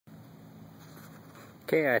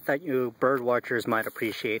Okay, I thought you bird watchers might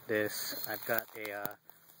appreciate this. I've got a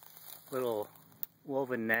little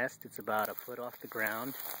woven nest. It's about a foot off the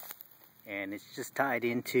ground, and it's just tied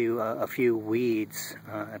into a few weeds.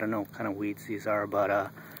 I don't know what kind of weeds these are, but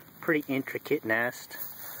a pretty intricate nest.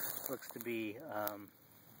 Looks to be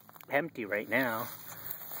empty right now.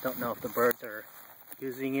 Don't know if the birds are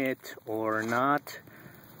using it or not.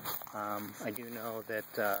 I do know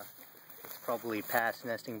that it's probably past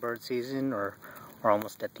nesting bird season, or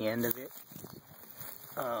almost at the end of it.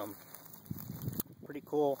 Pretty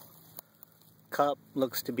cool cup.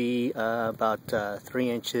 Looks to be about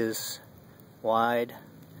 3 inches wide,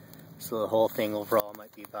 so the whole thing overall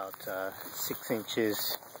might be about 6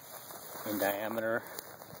 inches in diameter,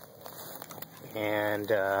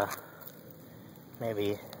 and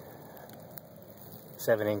maybe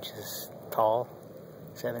 7 inches tall,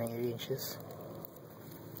 7 to 8 inches.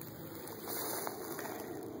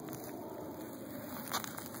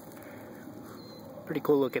 Pretty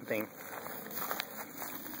cool looking thing.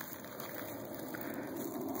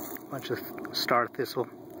 Bunch of star thistle.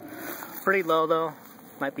 Pretty low though.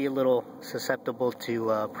 Might be a little susceptible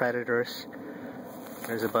to predators.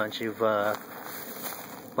 There's a bunch of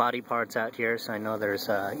body parts out here, so I know there's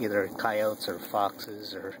either coyotes or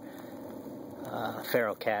foxes or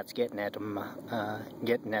feral cats getting at them,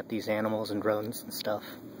 getting at these animals and rodents and stuff.